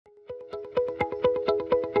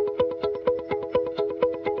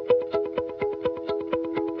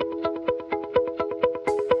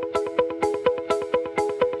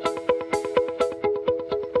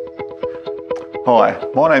Hi,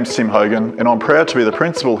 my name's Tim Hogan and I'm proud to be the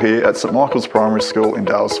principal here at St Michael's Primary School in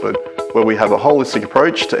Daylesford, where we have a holistic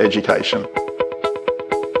approach to education.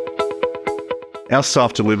 Our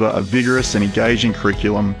staff deliver a vigorous and engaging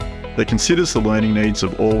curriculum that considers the learning needs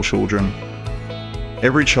of all children.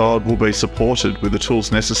 Every child will be supported with the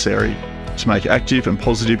tools necessary to make active and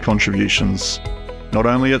positive contributions, not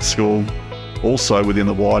only at school, also within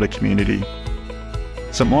the wider community.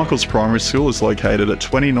 St Michael's Primary School is located at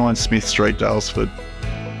 29 Smith Street, Daylesford.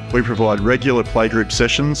 We provide regular playgroup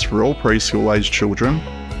sessions for all preschool-aged children,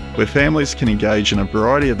 where families can engage in a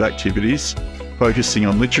variety of activities focusing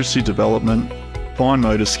on literacy development, fine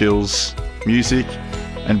motor skills, music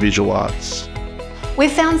and visual arts.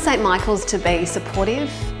 We've found St Michael's to be supportive,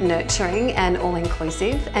 nurturing and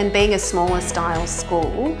all-inclusive, and being a smaller style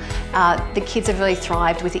school, the kids have really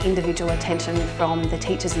thrived with the individual attention from the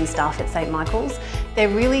teachers and staff at St Michael's. They're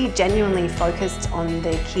really genuinely focused on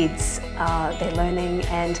their kids, their learning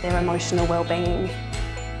and their emotional well-being.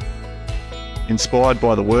 Inspired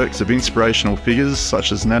by the works of inspirational figures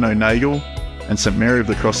such as Nano Nagel and St Mary of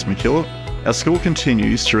the Cross Makillop, our school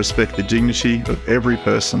continues to respect the dignity of every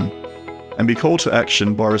person and be called to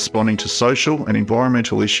action by responding to social and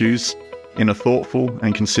environmental issues in a thoughtful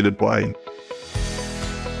and considered way.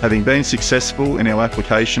 Having been successful in our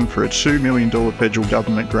application for a $2 million federal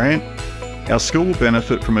government grant, our school will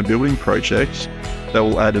benefit from a building project that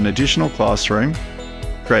will add an additional classroom,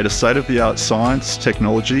 create a state-of-the-art science,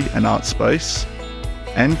 technology and art space,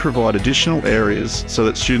 and provide additional areas so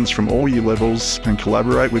that students from all year levels can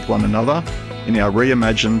collaborate with one another in our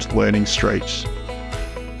reimagined learning street.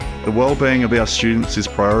 The well-being of our students is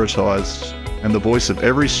prioritised and the voice of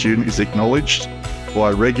every student is acknowledged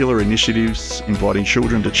by regular initiatives inviting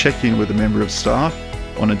children to check in with a member of staff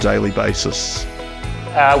on a daily basis.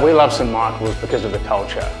 We love St Michael's because of the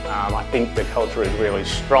culture. I think the culture is really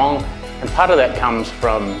strong, and part of that comes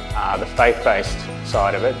from the faith-based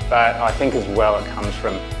side of it, but I think as well it comes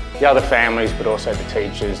from the other families, but also the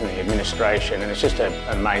teachers and the administration, and it's just an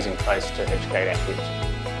amazing place to educate our kids.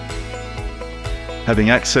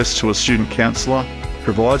 Having access to a student counsellor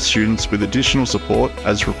provides students with additional support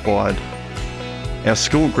as required. Our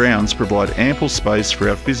school grounds provide ample space for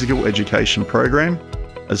our physical education program,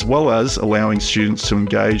 as well as allowing students to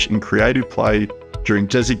engage in creative play during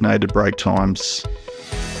designated break times.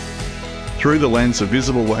 Through the lens of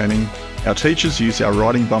visible learning, our teachers use our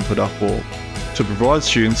writing bumper duck wall to provide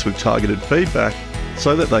students with targeted feedback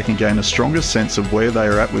so that they can gain a stronger sense of where they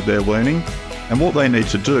are at with their learning and what they need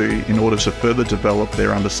to do in order to further develop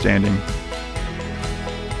their understanding.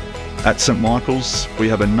 At St Michael's, we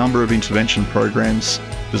have a number of intervention programs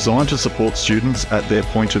designed to support students at their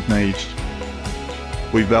point of need.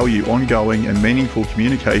 We value ongoing and meaningful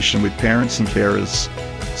communication with parents and carers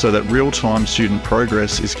so that real-time student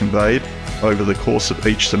progress is conveyed over the course of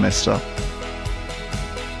each semester.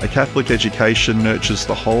 A Catholic education nurtures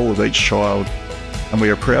the whole of each child, and we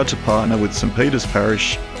are proud to partner with St Peter's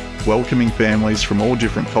Parish, welcoming families from all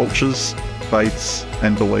different cultures, faiths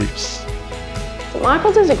and beliefs. St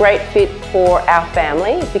Michael's is a great fit for our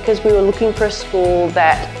family because we were looking for a school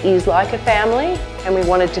that is like a family, and we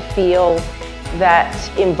wanted to feel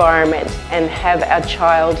that environment and have our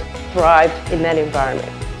child thrive in that environment.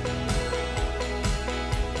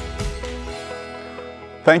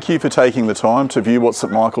 Thank you for taking the time to view what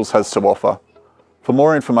St Michael's has to offer. For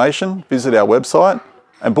more information, visit our website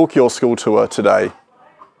and book your school tour today.